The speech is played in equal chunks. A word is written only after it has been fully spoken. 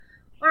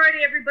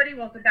Alrighty, everybody,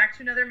 welcome back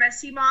to another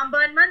Messy Mom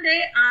Bun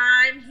Monday.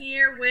 I'm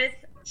here with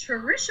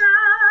Trisha.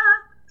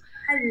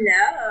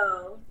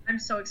 Hello. I'm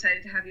so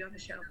excited to have you on the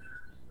show.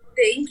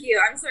 Thank you.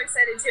 I'm so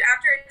excited too.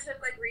 After it took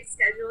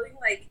rescheduling,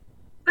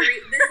 this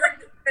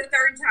is the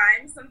third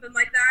time, something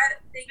like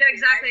that. Yeah,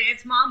 exactly.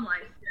 It's mom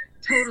life.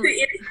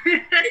 Totally. It totally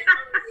is.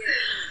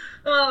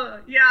 Oh,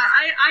 yeah.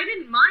 I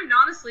didn't mind,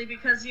 honestly,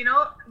 because,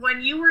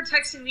 when you were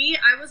texting me,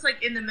 I was,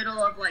 in the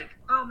middle of,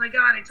 oh, my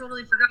God, I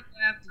totally forgot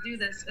that I have to do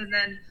this. And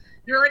then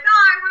you're like,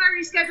 oh, I want to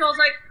reschedule. I was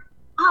like,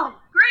 oh,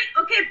 great.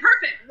 Okay,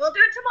 perfect. We'll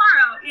do it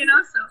tomorrow,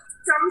 so.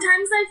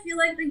 Sometimes I feel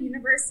like the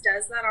universe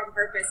does that on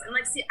purpose. And, I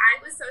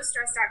was so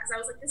stressed out because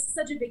I was like, this is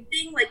such a big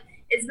thing.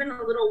 It's been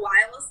a little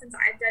while since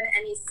I've done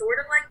any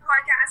sort of,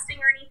 podcasting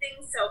or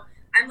anything. So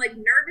I'm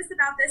nervous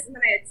about this, and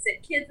then I had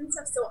sick kids and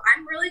stuff, so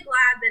I'm really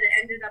glad that it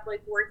ended up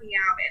working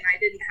out and I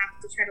didn't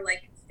have to try to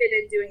fit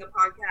in doing a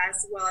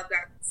podcast while I've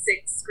got 6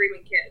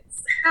 screaming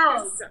kids.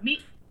 Oh, so,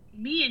 me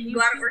and you,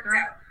 glad it worked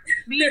out.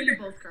 Me and you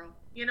both, girl.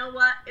 You know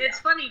what? It's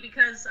funny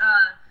because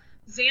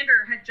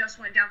Xander had just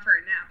went down for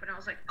a nap, and I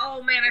was like,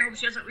 oh man, I hope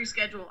she doesn't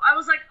reschedule. I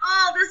was like,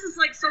 oh, this is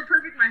so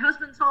perfect. My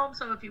husband's home,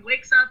 so if he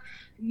wakes up,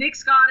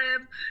 Nick's got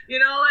him,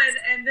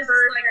 and this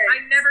perfect. is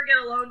I never get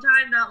alone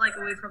time, not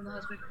away from the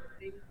husband.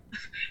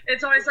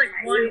 It's always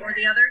one or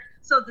the other.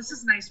 So this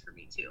is nice for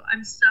me too.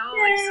 I'm so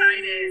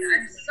excited.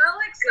 I'm so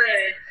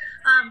excited.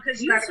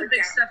 Because you have some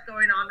big stuff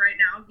going on right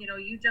now.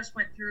 You just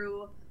went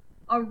through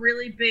a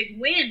really big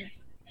win.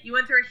 You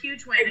went through a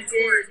huge win in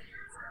court.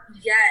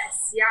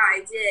 Yes, yeah,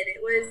 I did. It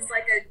was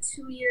a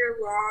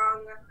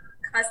 2-year-long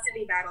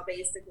custody battle,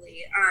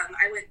 basically.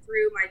 I went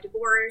through my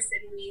divorce,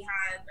 and we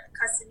had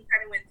custody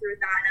kind of went through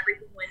that, and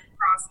everything went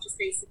across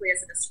just basically as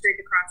a straight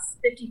across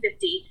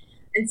 50-50.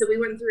 And so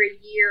we went through a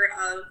year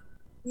of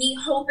me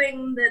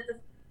hoping that the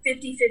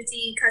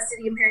 50-50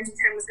 custody and parenting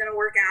time was going to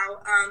work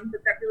out, but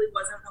that really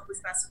wasn't what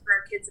was best for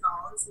our kids at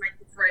all. And so my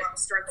kids had a lot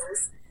of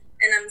struggles.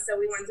 And so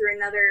we went through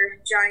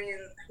another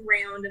giant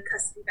round of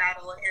custody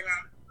battle, and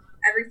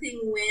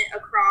everything went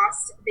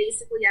across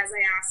basically as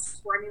I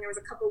asked for. I mean, there was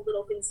a couple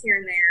little things here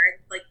and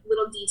there,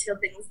 little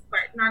detailed things,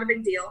 but not a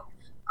big deal.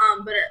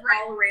 But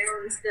all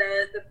around,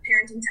 the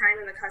parenting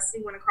time and the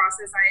custody went across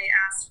as I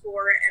asked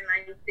for, and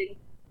I think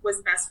was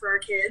best for our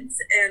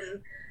kids.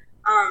 And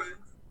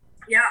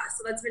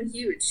so that's been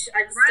huge.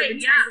 I've still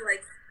been trying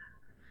to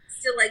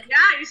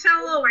yeah, you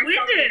sound a little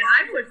winded.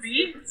 I would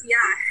be. Yeah.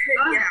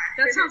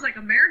 That sounds like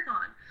a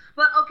marathon.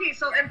 But okay,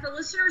 so and for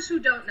listeners who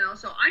don't know,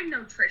 so I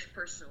know Trish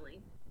personally.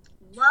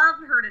 Love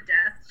her to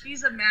death.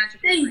 She's a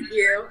magical Thank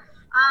you.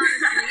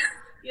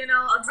 Honestly,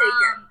 I'll take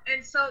it.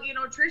 And so,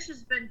 Trish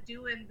has been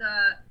doing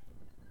the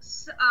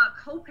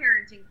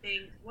co-parenting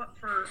thing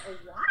for a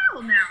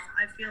while now.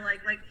 I feel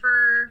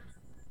for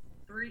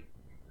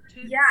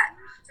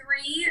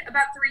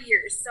about 3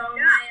 years. So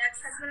my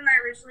ex-husband and I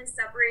originally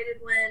separated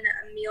when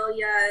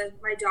Amelia,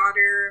 my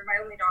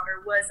only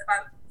daughter, was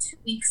about 2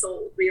 weeks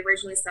old. We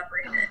originally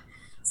separated.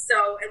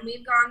 So, and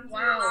we've gone through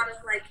a lot of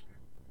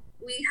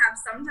we have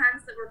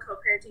sometimes that we're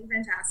co-parenting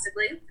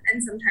fantastically,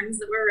 and sometimes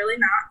that we're really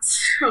not.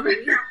 So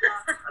we have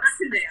lots of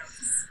ups and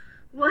downs.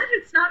 What?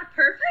 It's not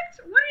perfect?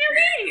 What do you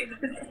mean?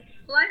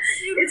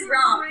 It's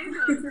wrong.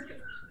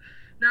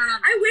 No.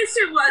 I wish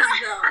it was,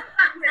 though.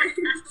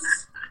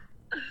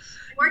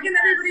 Why can't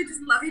everybody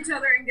just love each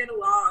other and get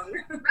along?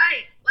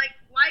 Right.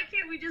 Why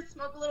can't we just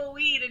smoke a little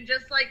weed and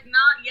just,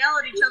 not yell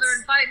at each other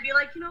and fight and be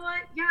like, you know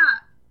what? Yeah,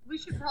 we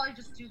should probably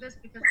just do this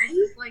because this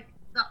is,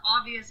 the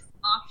obvious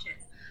option.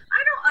 I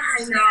don't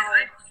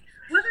understand.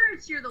 Whether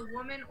it's you're the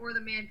woman or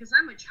the man, because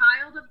I'm a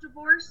child of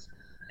divorce,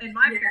 and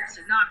my parents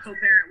did not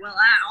co-parent well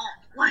at all.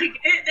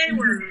 They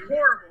were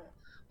horrible.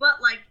 But,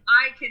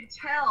 I can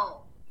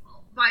tell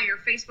by your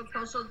Facebook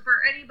post. So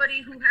for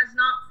anybody who has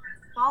not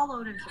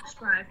followed and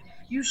subscribed,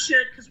 you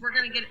should, because we're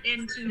going to get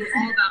into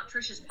all about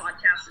Trisha's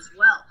podcast as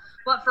well.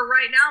 But for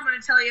right now, I'm going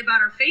to tell you about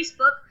her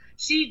Facebook.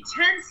 She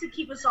tends to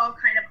keep us all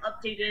kind of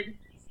updated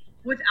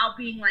without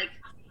being,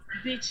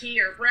 bitchy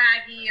or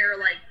braggy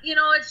or,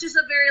 it's just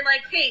a very,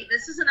 hey,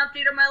 this is an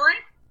update of my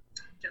life.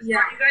 Just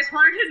thought you guys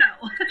wanted to know.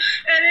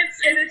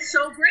 and it's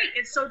so great.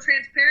 It's so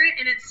transparent,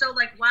 and it's so,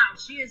 wow,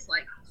 she's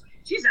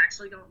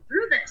actually going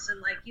through this,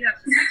 and you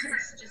have text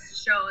messages to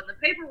show and the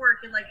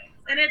paperwork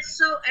and it's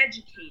so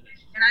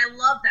educated, and I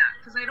love that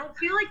because I don't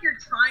feel like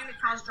you're trying to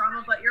cause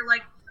drama, but you're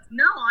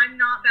no, I'm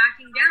not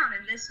backing down,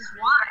 and this is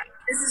why.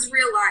 This is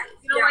real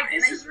life.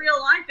 This is real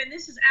life, and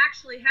this is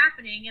actually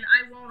happening, and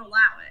I won't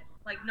allow it.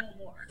 No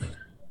more.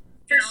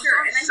 For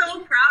sure. So I'm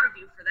so proud of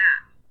you for that.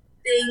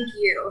 Thank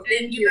you.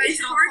 Thank you.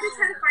 It's hard to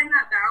try to find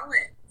that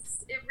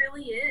balance. It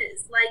really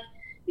is.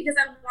 Because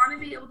I want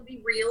to be able to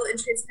be real and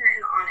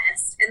transparent and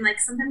honest. And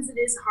sometimes it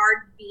is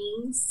hard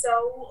being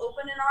so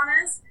open and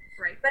honest.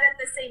 Right. But at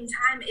the same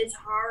time, it's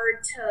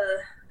hard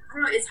to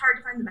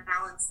find the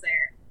balance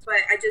there.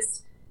 But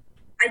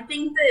I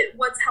think that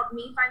what's helped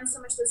me find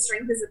so much of the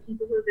strength is the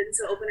people who have been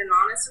so open and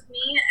honest with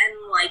me,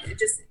 and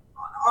just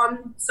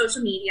on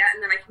social media,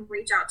 and then I can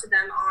reach out to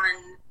them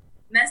on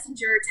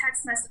Messenger,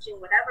 text messaging,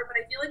 whatever. But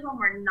I feel like when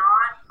we're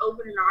not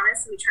open and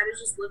honest and we try to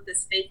just live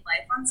this fake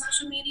life on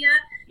social media,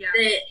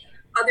 that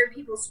other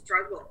people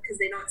struggle because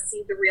they don't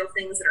see the real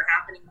things that are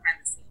happening behind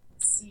the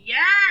scenes.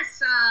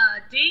 Yes,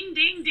 ding,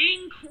 ding,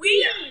 ding,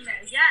 queen. Yeah.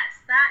 Yes,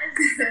 that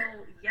is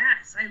so,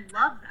 yes, I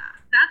love that.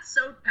 That's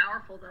so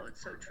powerful, though.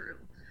 It's so true.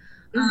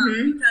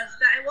 Because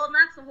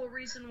that's the whole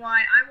reason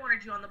why I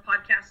wanted you on the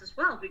podcast as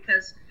well,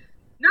 because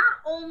not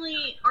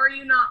only are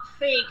you not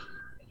fake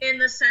in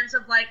the sense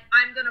of like,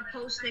 I'm going to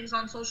post things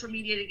on social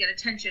media to get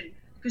attention,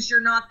 because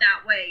you're not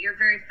that way. You're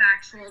very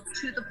factual,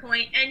 to the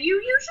point. And you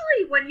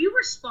usually, when you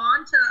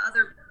respond to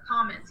other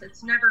comments,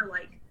 it's never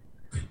like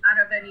out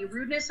of any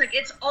rudeness. Like,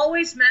 it's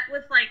always met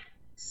with like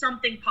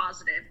something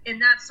positive, and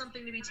that's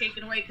something to be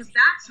taken away, because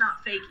that's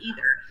not fake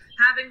either.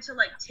 Having to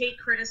like take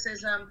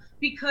criticism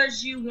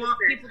because you want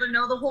people to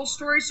know the whole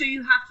story, so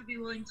you have to be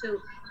willing to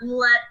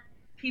let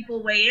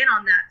people weigh in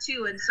on that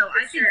too. And so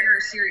I think you're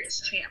a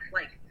serious champ.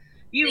 Like,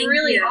 you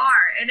really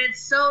are. And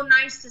it's so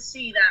nice to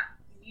see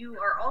that you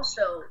are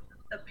also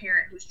a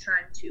parent who's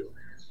trying to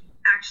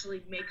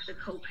actually make the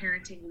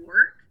co-parenting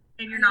work,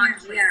 and you're not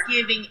just like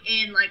giving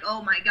in like,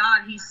 oh my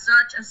God, he's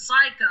such a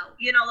psycho,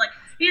 you know, like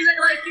he's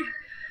like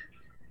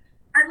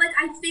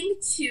I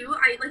think too,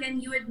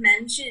 and you had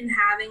mentioned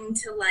having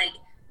to like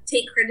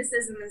take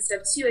criticism and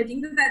stuff too. I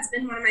think that that's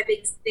been one of my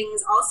big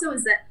things also,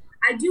 is that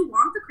I do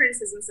want the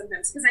criticism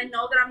sometimes, because I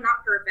know that I'm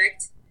not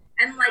perfect.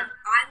 And like,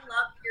 I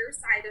love your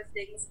side of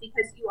things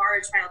because you are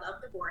a child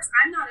of divorce.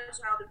 I'm not a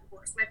child of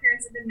divorce. My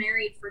parents have been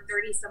married for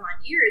 30 some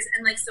odd years.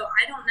 And like, so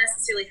I don't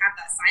necessarily have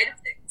that side of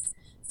things.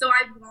 So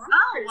I want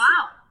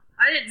wow.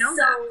 I didn't know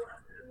that. So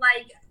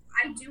like,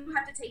 I do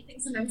have to take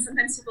things sometimes.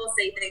 Sometimes people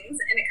say things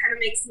and it kind of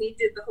makes me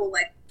do the whole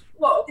like,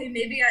 well, okay,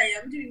 maybe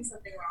I am doing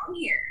something wrong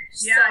here.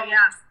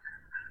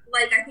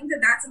 Like, I think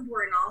that that's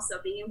important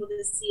also, being able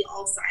to see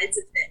all sides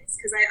of things,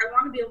 because I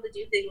want to be able to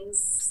do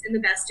things in the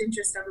best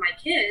interest of my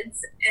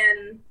kids,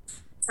 and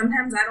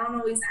sometimes I don't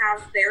always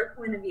have their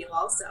point of view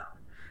also.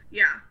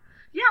 Yeah,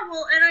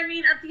 well, and I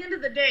mean, at the end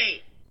of the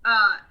day,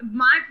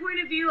 my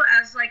point of view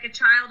as like a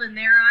child in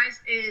their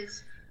eyes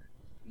is,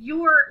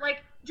 you're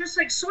like, just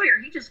like Sawyer,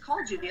 he just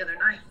called you the other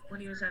night when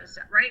he was at his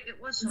dad, right?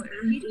 It was Sawyer.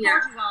 He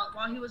called you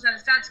while he was at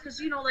his dad's, because,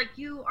 you know, like,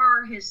 you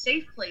are his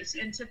safe place.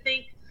 And to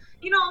think,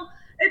 you know,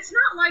 it's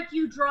not like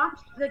you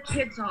dropped the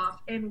kids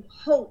off and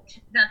hoped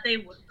that they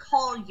would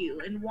call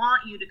you and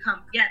want you to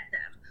come get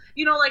them.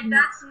 You know, like,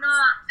 that's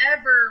not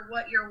ever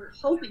what you're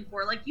hoping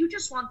for. Like, you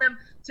just want them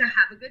to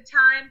have a good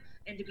time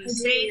and to be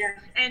safe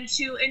and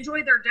to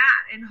enjoy their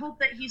dad, and hope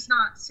that he's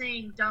not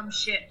saying dumb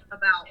shit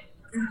about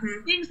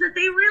things that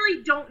they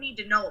really don't need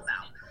to know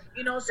about.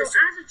 You know, so as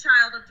a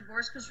child of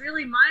divorce, because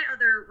really my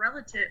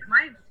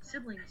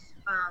siblings,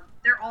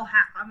 they're all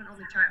half. I'm an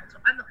only child, so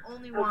I'm the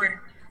only one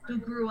who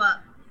grew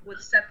up with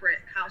separate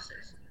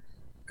houses.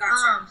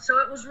 Gotcha. So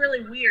it was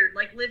really weird,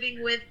 like,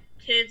 living with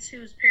kids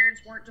whose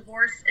parents weren't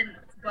divorced,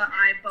 but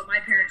my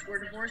parents were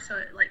divorced, so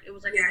it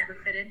was like I never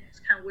fit in.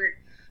 It's kind of weird.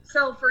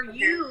 So for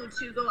you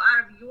to go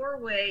out of your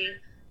way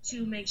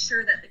to make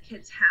sure that the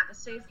kids have a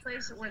safe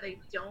place where they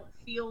don't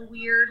feel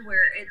weird,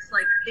 where it's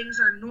like things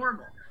are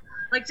normal,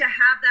 like to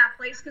have that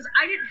place, because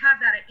I didn't have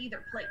that at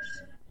either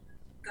place.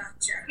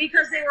 Gotcha.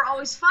 Because they were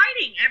always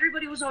fighting.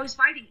 Everybody was always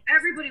fighting.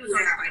 Always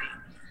fighting.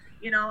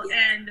 You know,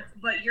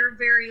 but you're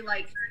very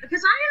like,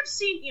 because I have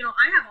seen, you know,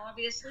 I have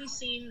obviously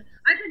seen,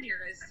 I've been to your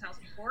guys' house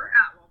before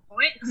at one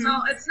point,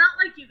 so it's not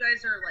like you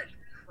guys are like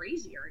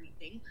crazy or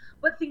anything,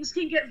 but things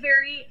can get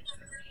very,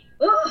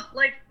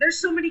 like, there's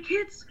so many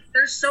kids,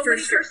 there's so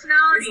many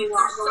personalities,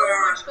 there's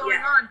so much going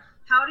on.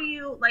 How do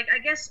you, like, I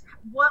guess,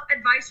 what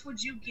advice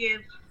would you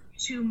give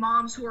to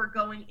moms who are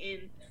going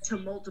into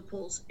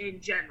multiples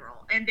in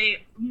general, and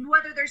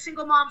whether they're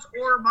single moms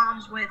or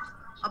moms with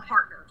a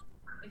partner,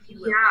 if you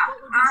will?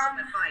 What would be some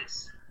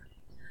advice?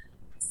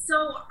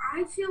 So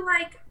I feel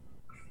like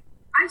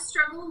I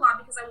struggle a lot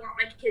because I want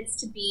my kids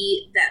to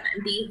be them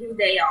and be who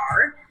they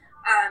are,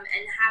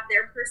 and have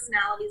their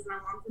personalities, and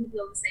I want them to be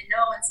able to say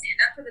no and stand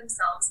up for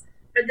themselves.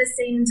 But at the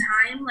same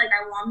time, like,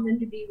 I want them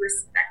to be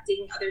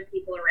respecting other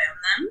people around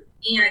them.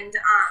 And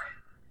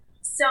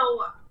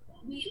so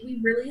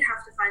we really have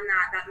to find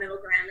that middle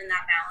ground and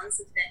that balance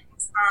of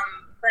things.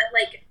 But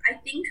like, I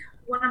think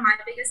one of my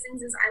biggest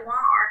things is I want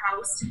our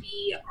house to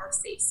be our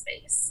safe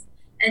space.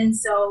 And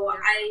so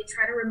I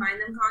try to remind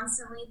them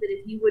constantly that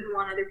if you wouldn't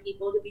want other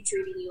people to be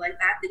treating you like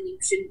that, then you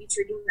shouldn't be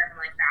treating them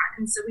like that.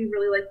 And so we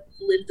really like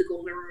live the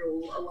golden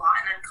rule a lot,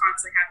 and I'm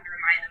constantly having to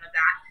remind them of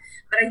that.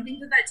 But I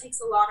think that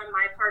takes a lot on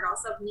my part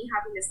also, of me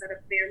having to set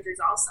up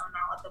boundaries also,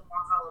 not let them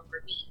walk all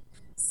over me.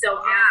 So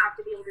I have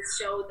to be able to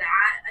show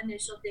that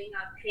initial thing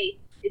of,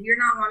 hey, if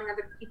you're not wanting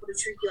other people to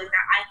treat you like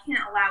that, I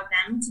can't allow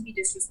them to be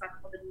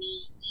disrespectful to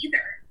me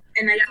either.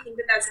 And I think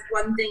that that's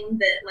one thing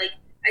that, like,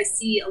 I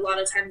see a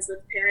lot of times with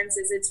parents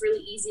is it's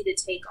really easy to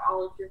take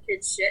all of your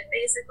kids' shit,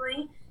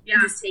 basically,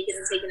 and just take it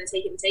and take it and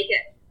take it and take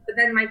it. But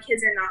then my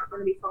kids are not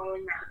going to be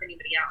following that with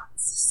anybody else.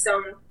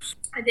 So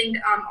I think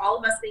all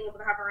of us being able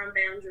to have our own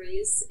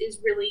boundaries is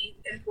really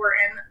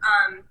important.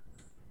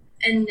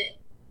 And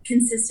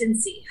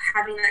consistency,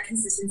 having that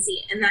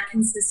consistency, and that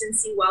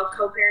consistency while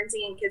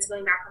co-parenting and kids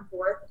going back and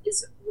forth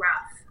is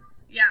rough.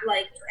 Yeah.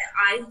 Like,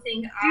 I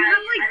think do you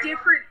have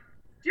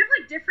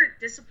like different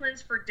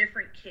disciplines for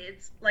different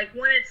kids? Like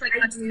when it's like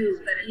I do.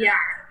 Yeah.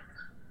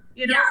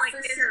 You know, yeah, like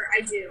for sure,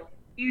 I do.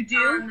 You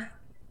do?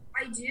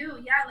 I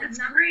do. Yeah, like that's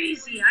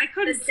crazy. I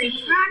couldn't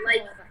keep track.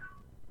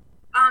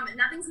 Like,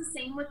 nothing's the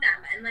same with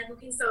them. And like,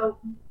 okay, so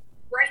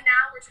right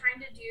now we're trying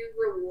to do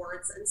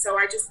rewards, and so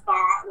I just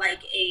bought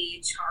like a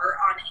chart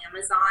on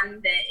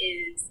Amazon that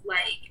is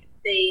like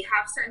they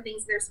have certain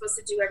things they're supposed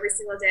to do every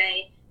single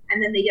day,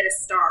 and then they get a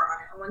star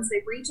on it. And once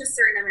they reach a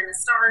certain amount of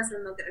stars,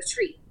 then they'll get a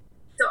treat.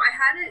 So I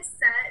had it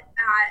set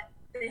at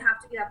they have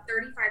to have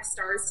 35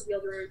 stars to be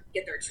able to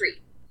get their treat.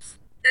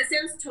 That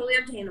sounds totally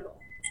obtainable.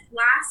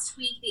 Last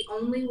week, the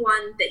only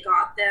one that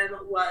got them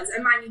was,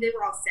 and mind you, they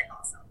were all sick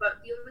also,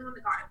 but the only one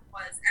that got it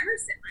was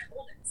Emerson, my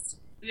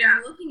oldest. Yeah. And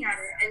I'm looking at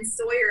it, and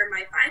Sawyer,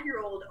 my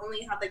 5-year-old,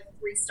 only had like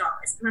 3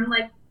 stars. And I'm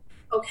like,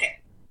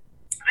 okay,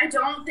 I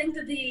don't think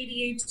that the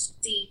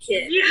ADHD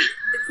kid,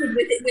 the kid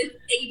with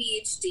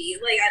ADHD,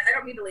 like, I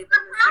don't mean to label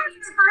him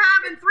for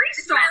having 3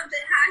 stars.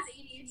 That has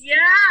ADHD. Yeah.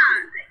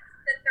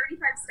 The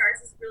 35 stars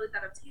is really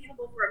that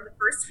obtainable for him the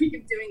first week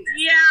of doing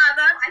this. Yeah,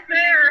 that's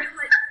fair.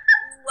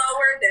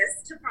 Lower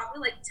this to probably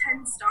like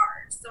 10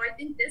 stars. So I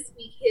think this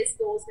week his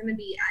goal is going to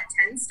be at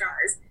 10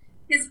 stars.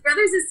 His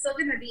brother's is still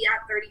going to be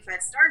at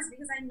 35 stars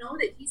because I know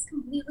that he's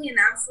completely and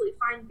absolutely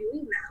fine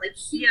doing that. Like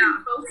he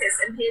can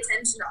focus and pay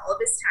attention to all of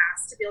his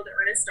tasks to be able to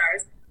earn his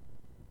stars.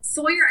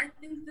 Sawyer, I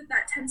think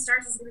that 10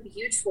 stars is going to be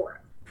huge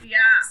for him. Yeah.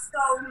 So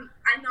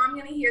I know I'm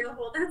going to hear the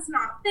whole, that's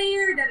not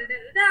fair,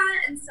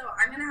 da-da-da-da-da. And so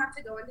I'm going to have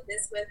to go into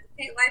this with,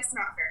 okay, life's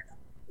not fair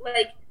though.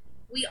 Like,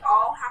 we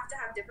all have to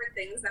have different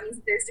things. That means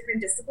that there's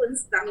different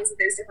disciplines. That means that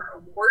there's different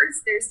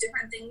awards. There's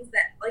different things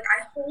that, like,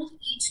 I hold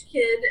each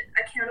kid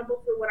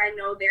accountable for what I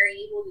know they're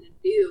able to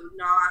do,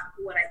 not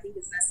what I think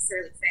is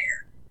necessarily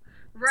fair.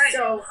 Right.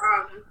 So,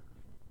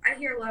 I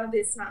hear a lot of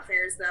these not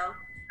fairs, though.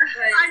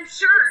 But I'm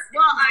sure.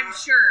 Well, I'm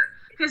sure.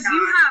 Because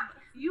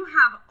you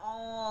have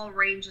all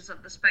ranges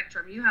of the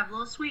spectrum. You have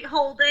little sweet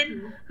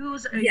Holden,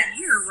 who's a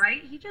year,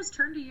 right? He just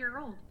turned a year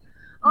old.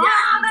 Oh,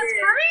 yeah, that's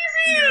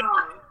crazy!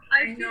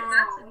 I feel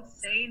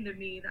that's insane to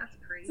me. That's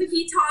crazy. So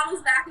he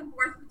toddles back and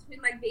forth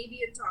between like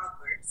baby and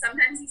toddler.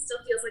 Sometimes he still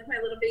feels like my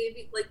little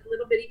baby, like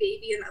little bitty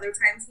baby, and other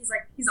times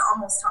he's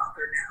almost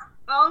toddler now.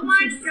 Oh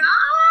my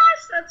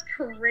gosh, that's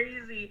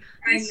crazy.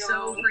 He's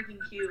so freaking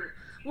cute.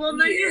 Well,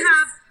 then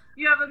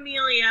you have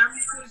Amelia,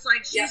 who's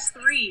like she's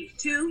 3,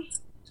 2.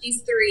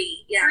 She's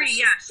 3. Yeah. 3.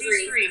 Yeah,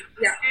 she's 3.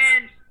 Yeah.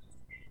 And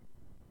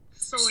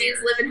Sawyer. She's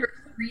living her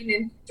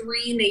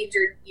 3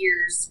 major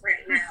years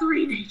right now.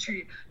 3 major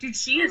years. Dude,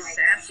 she is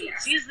sassy. God, yeah.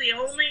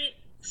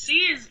 She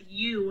is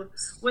you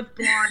with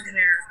blonde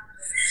hair.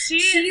 She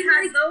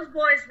has those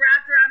boys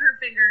wrapped around her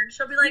finger.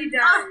 She'll be like,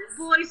 oh,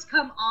 boys,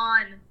 come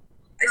on.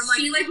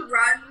 She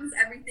runs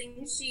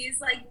everything.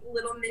 She's like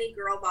little mini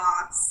girl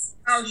boss.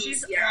 Oh,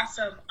 she's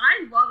awesome.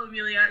 I love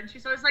Amelia. And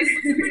she's always like,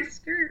 look at my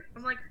skirt.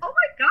 I'm like, oh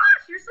my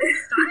gosh, you're so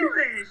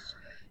stylish.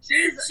 She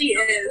is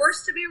a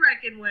force to be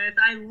reckoned with.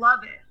 I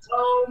love it.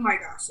 Oh my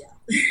gosh, yeah.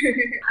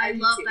 I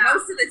love that.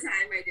 Most of the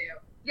time I do.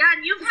 Yeah,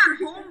 and you've had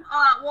home,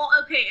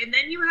 and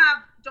then you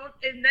have,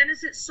 and then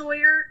is it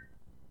Sawyer?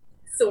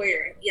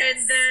 Sawyer, yes.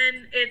 And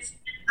then it's,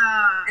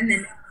 and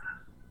then,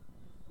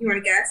 you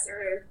want to guess,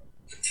 or?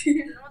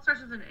 No, it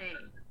starts with an A.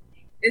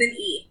 And then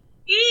E.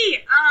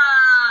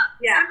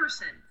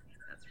 Emerson.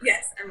 That's right.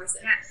 Yes,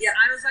 Emerson. Yes. Yeah.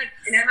 I was like,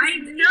 I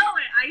know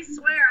it. I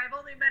swear, I've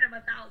only met him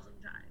 1,000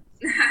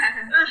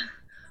 times.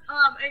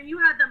 And you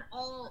had them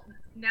all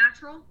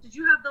natural? Did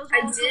you have those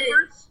all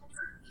births?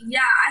 Yeah,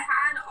 I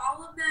had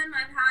all of them.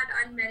 I've had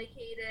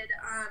unmedicated.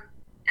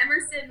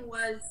 Emerson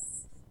was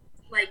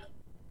like,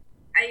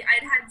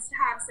 I'd had to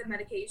have some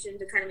medication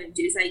to kind of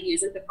induce. I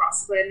use like the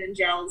prostaglandin and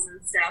gels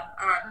and stuff.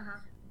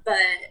 But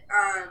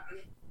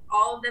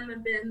all of them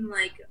have been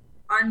like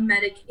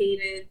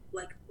unmedicated,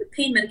 like with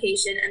pain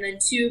medication, and then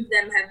 2 of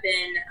them have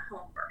been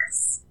home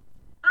births.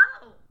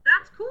 Oh,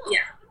 that's cool.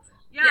 Yeah.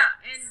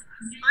 And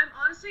I'm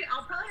honestly,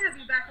 I'll probably have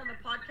you back on the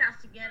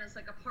podcast again as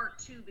like a part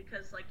 2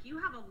 because like you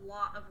have a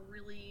lot of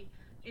really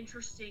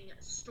interesting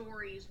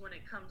stories when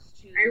it comes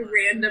to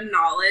random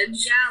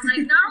knowledge. Yeah,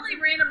 like not only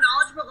random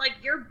knowledge, but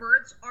like your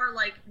births are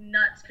like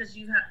nuts because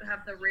you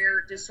have the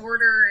rare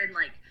disorder and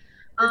like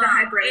the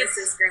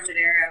hyperemesis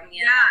gravidarum.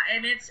 Yeah,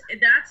 and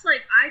that's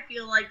like I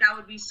feel like that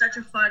would be such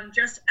a fun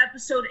just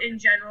episode in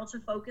general to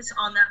focus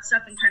on that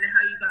stuff and kind of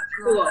how you got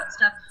through all that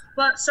stuff.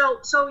 But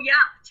so yeah,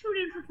 tune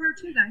in for part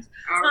 2, guys.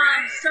 All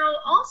right. So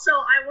also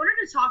I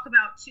wanted to talk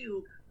about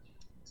too.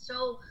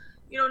 So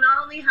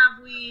not only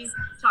have we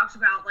talked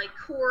about like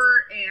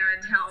court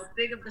and how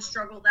big of the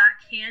struggle that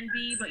can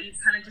be, but you've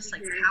kind of just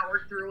like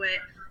powered through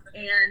it.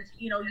 And,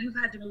 you've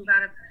had to move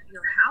out of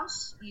your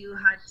house. You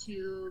had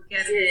to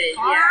get a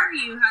car.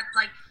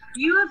 Yeah.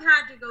 You have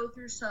had to go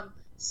through some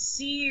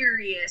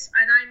serious,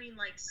 and I mean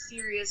like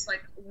serious,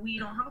 like we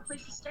don't have a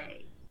place to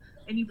stay.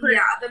 and you put it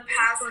the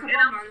past couple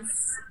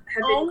months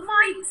have been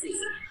crazy.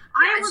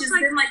 It's just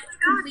been like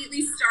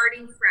completely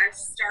starting fresh,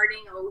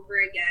 starting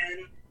over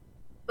again,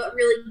 but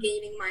really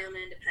gaining my own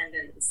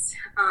independence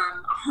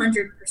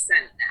 100%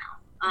 now.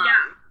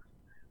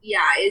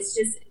 It's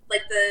just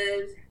like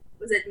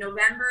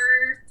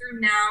November through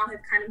now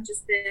have kind of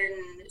just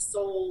been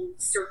soul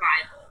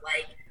survival.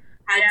 Like,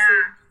 had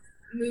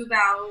to move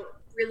out,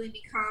 really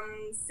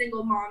become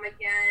single mom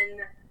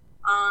again.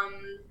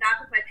 Back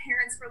with my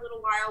parents for a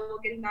little while,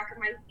 we're getting back on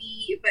my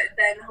feet, but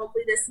then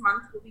hopefully this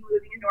month we'll be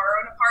moving into our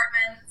own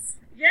apartments.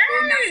 Yay!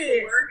 Going back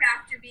to work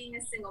after being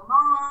a single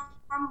mom.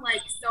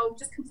 So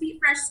just complete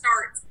fresh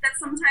starts.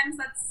 Sometimes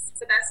that's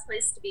the best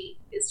place to be.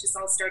 It's just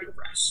all starting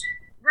fresh.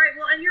 Right.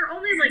 Well, and you're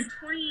only like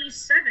 27,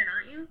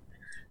 aren't you?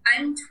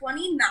 I'm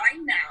 29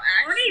 now,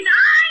 actually. 29?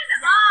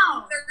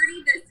 Oh!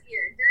 30 this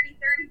year. Dirty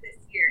 30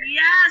 this year.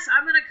 Yes,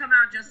 I'm going to come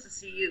out just to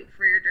see you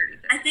for your dirty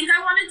 30. I think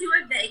I want to do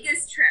a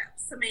Vegas trip,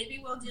 so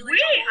maybe we'll do like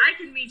I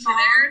can meet you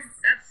there.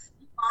 That's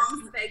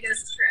Mom's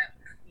Vegas trip.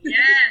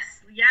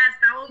 Yes,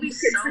 that will be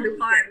so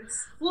fun.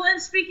 Well,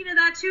 and speaking of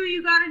that too,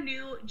 you got a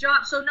new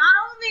job. So not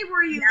only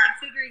were you like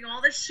figuring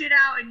all this shit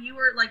out, and you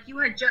were like,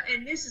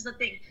 and this is the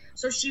thing.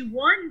 So she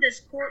won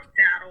this court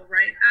battle,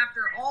 right?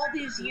 After all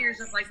these years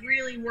of like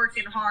really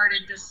working hard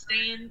and just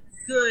staying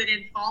good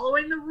and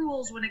following the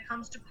rules when it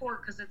comes to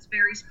court, because it's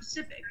very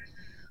specific.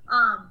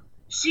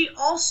 She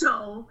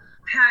also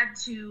had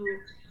to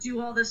do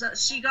all this.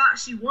 She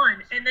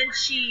won, and then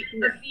she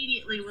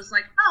immediately was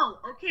like, "Oh,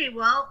 okay,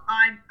 well,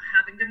 I'm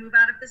having to move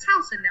out of this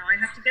house, and now I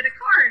have to get a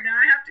car, and now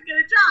I have to get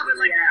a job, and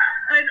like,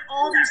 and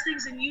all these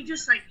things." And you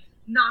just like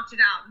knocked it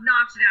out,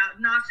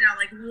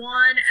 like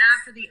one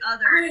after the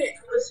other. I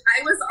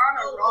was on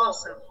a roll.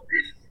 Awesome.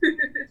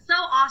 So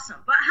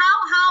awesome. But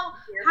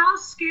how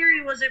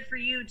scary was it for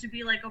you to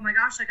be like, oh my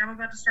gosh, like I'm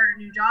about to start a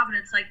new job, and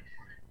it's like,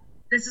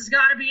 this has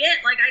got to be it.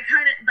 Like I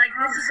kind of like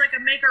this is like a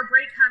make or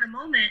break kind of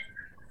moment.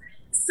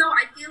 So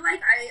I feel like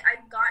I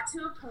got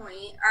to a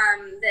point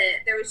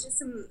that there was just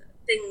some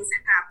things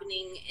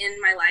happening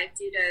in my life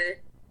due to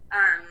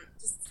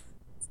just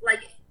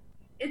like,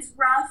 it's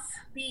rough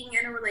being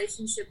in a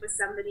relationship with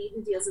somebody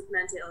who deals with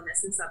mental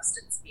illness and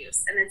substance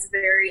abuse, and it's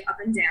very up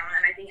and down.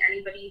 And I think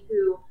anybody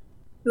who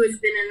has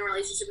been in a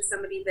relationship with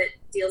somebody that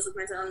deals with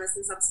mental illness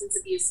and substance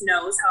abuse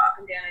knows how up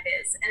and down it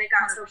is. And it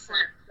got 100%. To a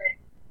point that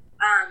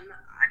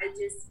I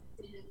just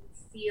didn't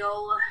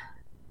feel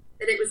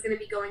that it was going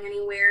to be going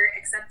anywhere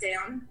except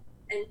down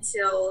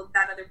until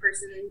that other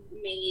person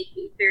made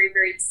very,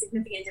 very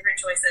significant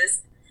different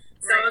choices.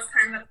 So it was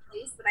kind of a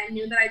place that I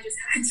knew that I just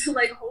had to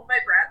like hold my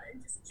breath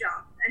and just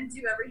jump and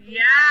do everything.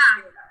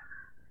 Yeah.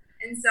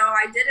 And so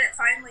I did it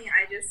finally.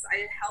 I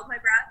held my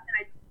breath and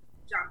I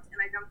jumped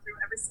through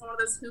every single one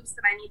of those hoops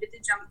that I needed to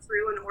jump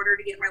through in order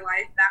to get my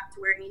life back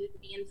to where it needed to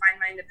be and find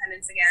my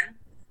independence again.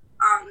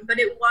 But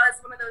it was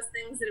one of those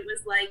things that it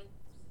was like,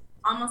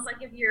 almost like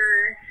if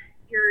you're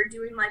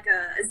doing like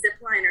a zip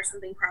line or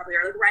something probably,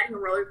 or like riding a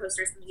roller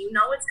coaster or something, you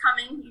know it's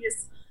coming, you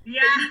just take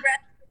a deep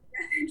breath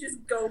and just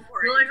go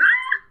for it. You're like,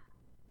 ah!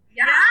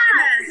 Yeah.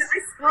 Yes.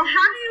 Well,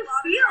 how do you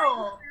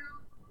feel?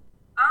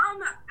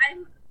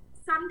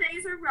 Some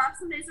days are rough,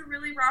 some days are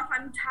really rough.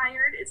 I'm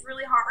tired, it's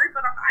really hard,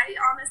 but I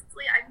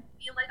honestly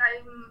feel like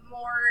I'm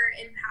more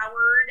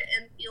empowered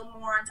and feel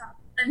more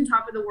on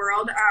top of the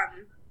world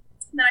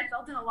than I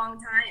felt in a long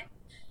time.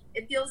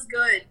 It feels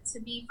good to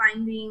be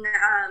finding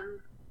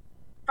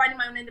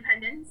my own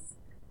independence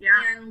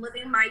and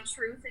living my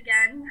truth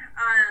again,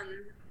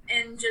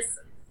 and just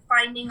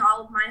finding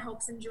all of my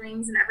hopes and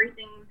dreams and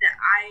everything that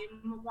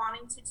I'm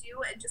wanting to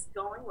do and just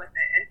going with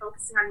it and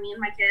focusing on me and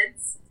my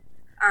kids.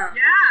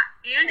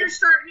 And you're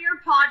starting your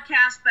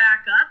podcast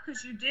back up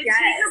because you did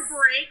take a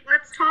break.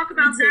 Let's talk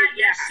about that.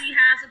 Yes, she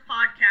has a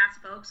podcast,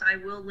 folks. I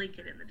will link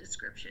it in the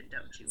description.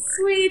 Don't you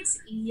worry. Sweet.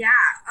 Yeah.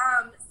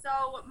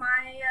 So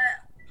my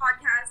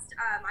podcast,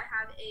 I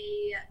have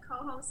a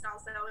co-host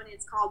also, and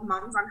it's called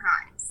Moms on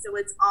High. So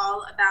it's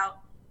all about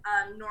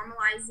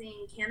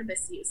normalizing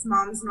cannabis use,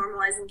 moms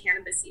normalizing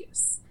cannabis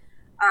use.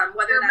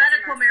 Whether for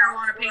medical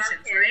marijuana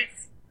patients, right?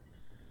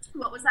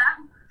 What was that?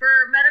 For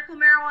medical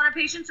marijuana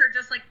patients, or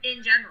just like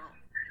in general?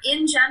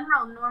 In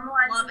general,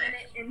 normalizing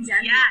it in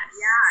general. Yes.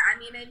 Yeah, I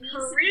mean, it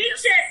needs Preach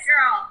it,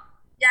 girl.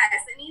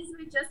 Yes, it needs to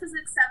be just as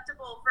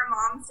acceptable for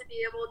moms to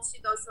be able to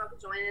go smoke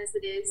a joint as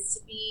it is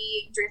to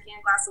be drinking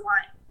a glass of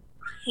wine.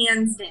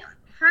 Hands down.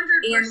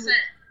 100%.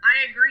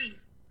 I agree.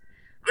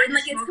 I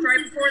just smoked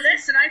right before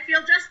this, and I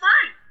feel just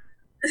fine.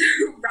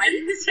 Right?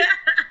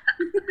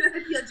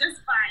 I feel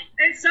just fine.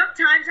 And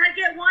sometimes I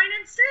get wine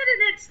instead,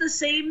 and it's the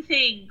same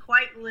thing,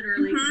 quite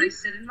literally. Because I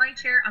sit in my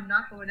chair, I'm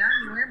not going out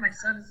anywhere. My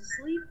son is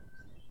asleep.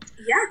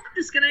 Yeah, I'm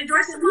just gonna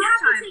enjoy some mom time. We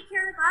have to take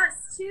care of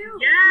us too.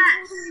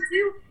 Yes, we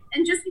do.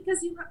 And just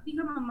because you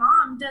become a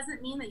mom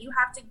doesn't mean that you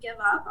have to give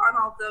up on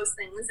all those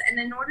things. And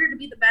in order to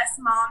be the best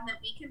mom that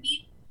we can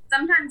be,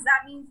 sometimes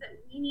that means that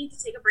we need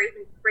to take a break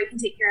and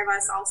take care of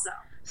us also.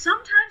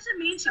 Sometimes it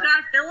means you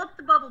gotta fill up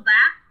the bubble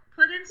bath,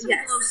 put in some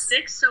glow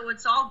sticks so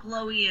it's all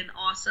glowy and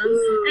awesome,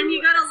 and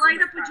you gotta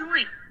light up a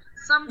joint.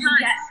 Sometimes.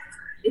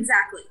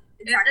 Exactly.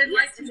 And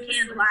lights and just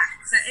candles.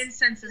 relax. That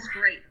incense is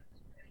great.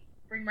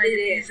 Bring my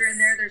diffuser in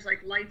there. There's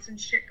like lights and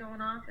shit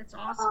going off. It's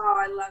awesome. Oh,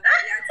 I love it.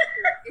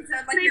 Yeah, it's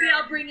like maybe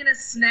I'll bring in a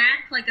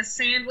snack, like a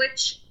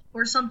sandwich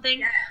or something.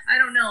 Yes. I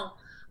don't know.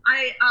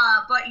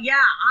 But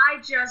yeah,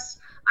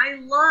 I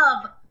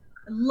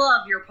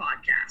love your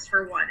podcast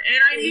for one.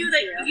 And I knew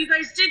that you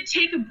guys did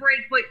take a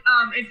break, but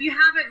if you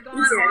haven't gone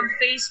on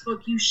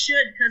Facebook, you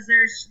should, because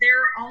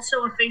they're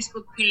also a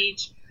Facebook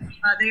page.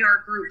 They are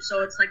a group,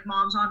 so it's like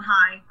Moms on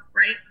High,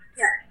 right?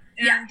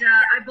 Yeah. And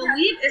I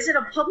believe, is it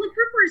a public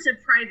group or is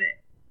it private?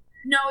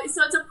 No,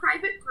 so it's a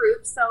private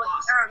group. So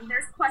Awesome.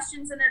 there's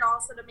questions in it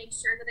also to make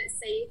sure that it's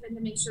safe and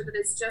to make sure that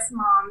it's just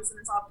moms and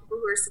it's all people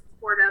who are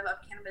supportive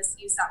of cannabis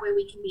use. That way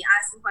we can be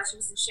asking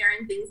questions and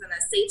sharing things in a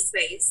safe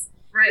space.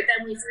 Right. But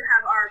then we do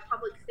have our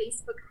public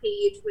Facebook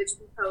page, which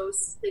we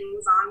post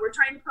things on. We're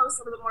trying to post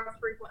a little bit more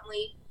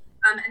frequently.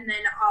 And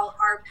then all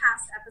our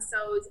past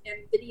episodes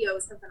and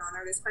videos have been on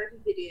there. There's quite a few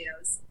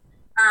videos.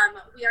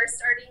 We are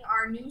starting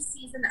our new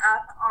season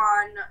up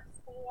on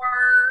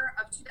 4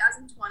 of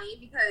 2020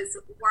 because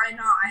why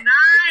not?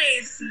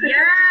 Nice.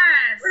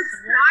 Yes.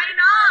 Why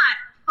not?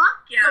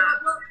 Fuck yeah.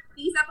 So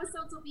these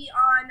episodes will be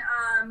on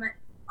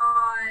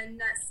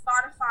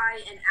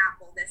Spotify and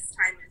Apple this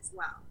time as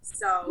well.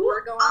 So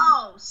we're going.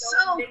 Oh, so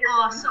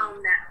awesome. Going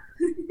home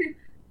now.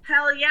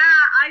 Hell yeah.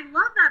 I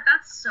love that.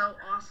 That's so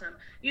awesome.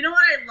 You know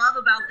what I love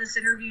about this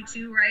interview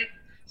too, right?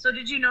 So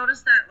did you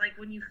notice that, like,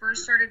 when you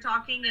first started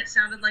talking, it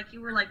sounded like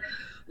you were like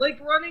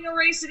running a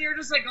race, and you're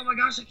just like, oh my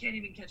gosh, I can't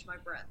even catch my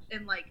breath.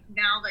 And like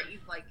now that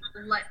you've like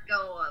let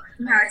go of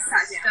I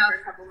sat down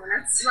for a couple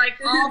minutes. like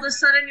all of a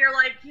sudden you're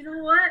like, you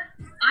know what?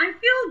 I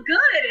feel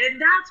good,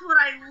 and that's what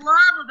I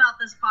love about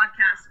this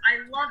podcast.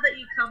 I love that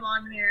you come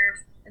on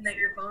here and that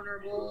you're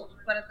vulnerable,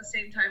 but at the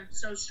same time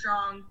so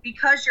strong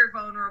because you're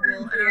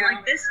vulnerable. And I'm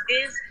like, this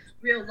is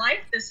real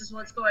life. This is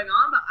what's going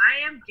on, but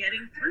I am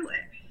getting through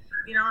it.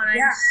 You know, and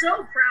I'm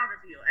so proud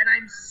of you, and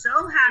I'm so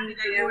happy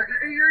that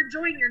you're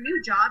enjoying your new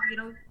job. You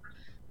know,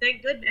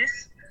 thank goodness.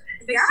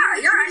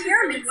 I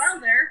hear really well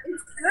there.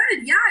 It's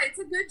good. Yeah,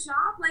 it's a good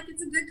job. Like,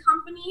 it's a good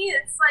company.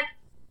 It's like,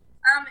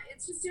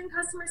 it's just doing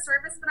customer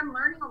service, but I'm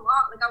learning a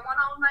lot. Like, I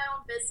want to own my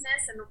own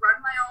business and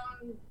run my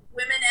own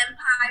women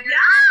empire.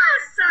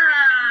 Yes.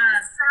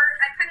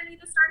 I kind of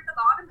need to start at the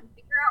bottom and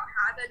figure out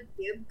how to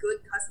give good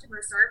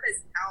customer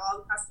service and how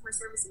all the customer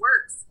service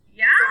works.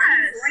 Yes. So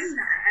I'm enjoying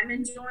that. I'm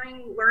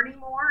enjoying learning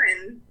more,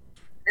 and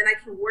then I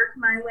can work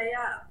my way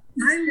up.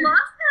 I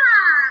love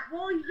that.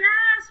 Well,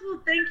 yes. Well,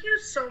 thank you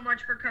so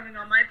much for coming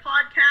on my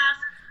podcast.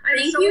 I'm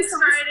Thank so you excited. So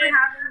much for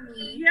having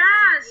me.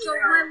 Yeah. So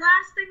my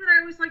last thing that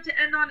I always like to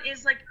end on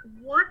is like,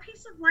 what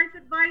piece of life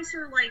advice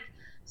or like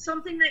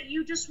something that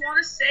you just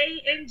want to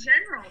say in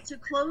general to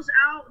close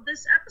out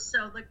this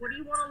episode? Like, what do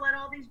you want to let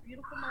all these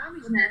beautiful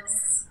mommies know?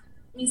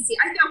 Let me see.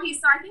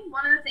 So I think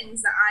one of the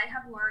things that I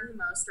have learned the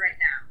most right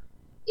now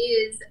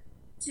is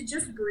to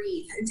just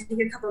breathe and take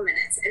a couple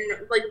minutes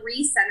and like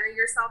recenter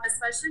yourself,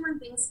 especially when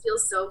things feel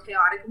so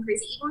chaotic and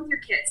crazy, even with your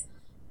kids.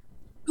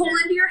 Pull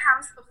into your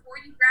house before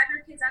you grab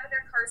your kids out of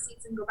their car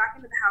seats and go back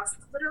into the house.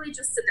 Literally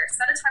just sit there,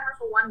 set a timer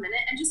for 1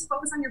 minute and just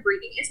focus on your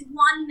breathing. It's 1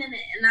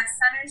 minute, and that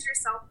centers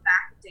yourself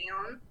back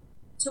down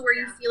to where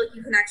you feel like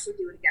you can actually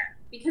do it again.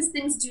 Because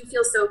things do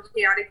feel so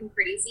chaotic and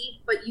crazy,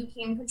 but you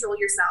can control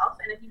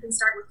yourself, and if you can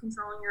start with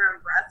controlling your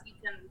own breath, you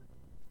can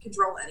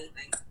control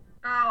anything.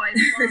 Oh, I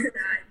love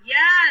that.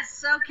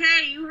 Yes.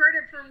 Okay. You heard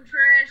it from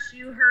Trish.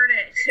 You heard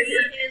it. She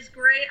is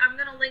great. I'm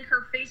going to link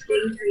her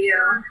Facebook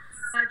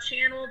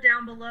channel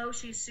down below.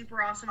 She's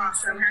super awesome. I'm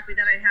so happy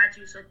that I had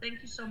you. So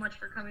thank you so much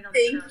for coming on the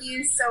show. Thank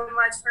you so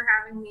much for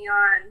having me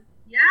on.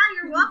 Yeah,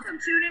 you're welcome.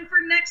 Tune in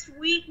for next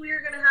week. We are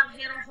going to have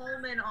Hannah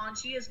Holman on.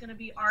 She is going to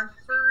be our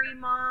furry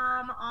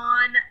mom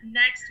on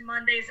next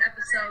Monday's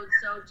episode.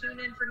 So tune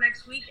in for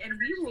next week, and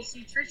we will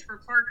see Trish for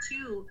part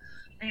 2.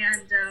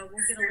 And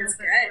we'll get a little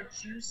bit more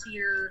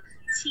juicier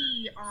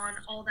tea on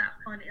all that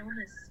fun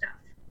illness stuff.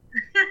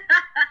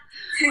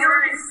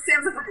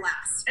 Sounds like a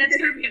blast. It's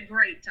going to be a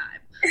great time.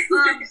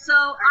 So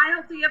I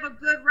hope that you have a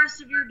good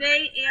rest of your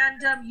day,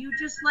 and you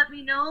just let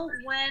me know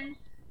when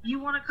you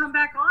want to come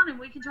back on, and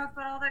we can talk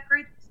about all that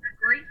great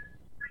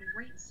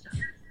stuff.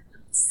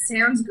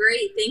 Sounds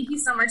great. Thank you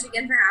so much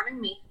again for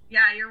having me.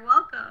 Yeah, you're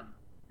welcome.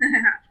 All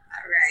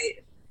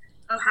right.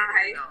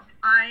 Okay,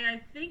 Bye.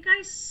 I think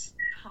I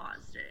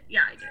paused it.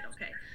 Yeah, I did. Okay.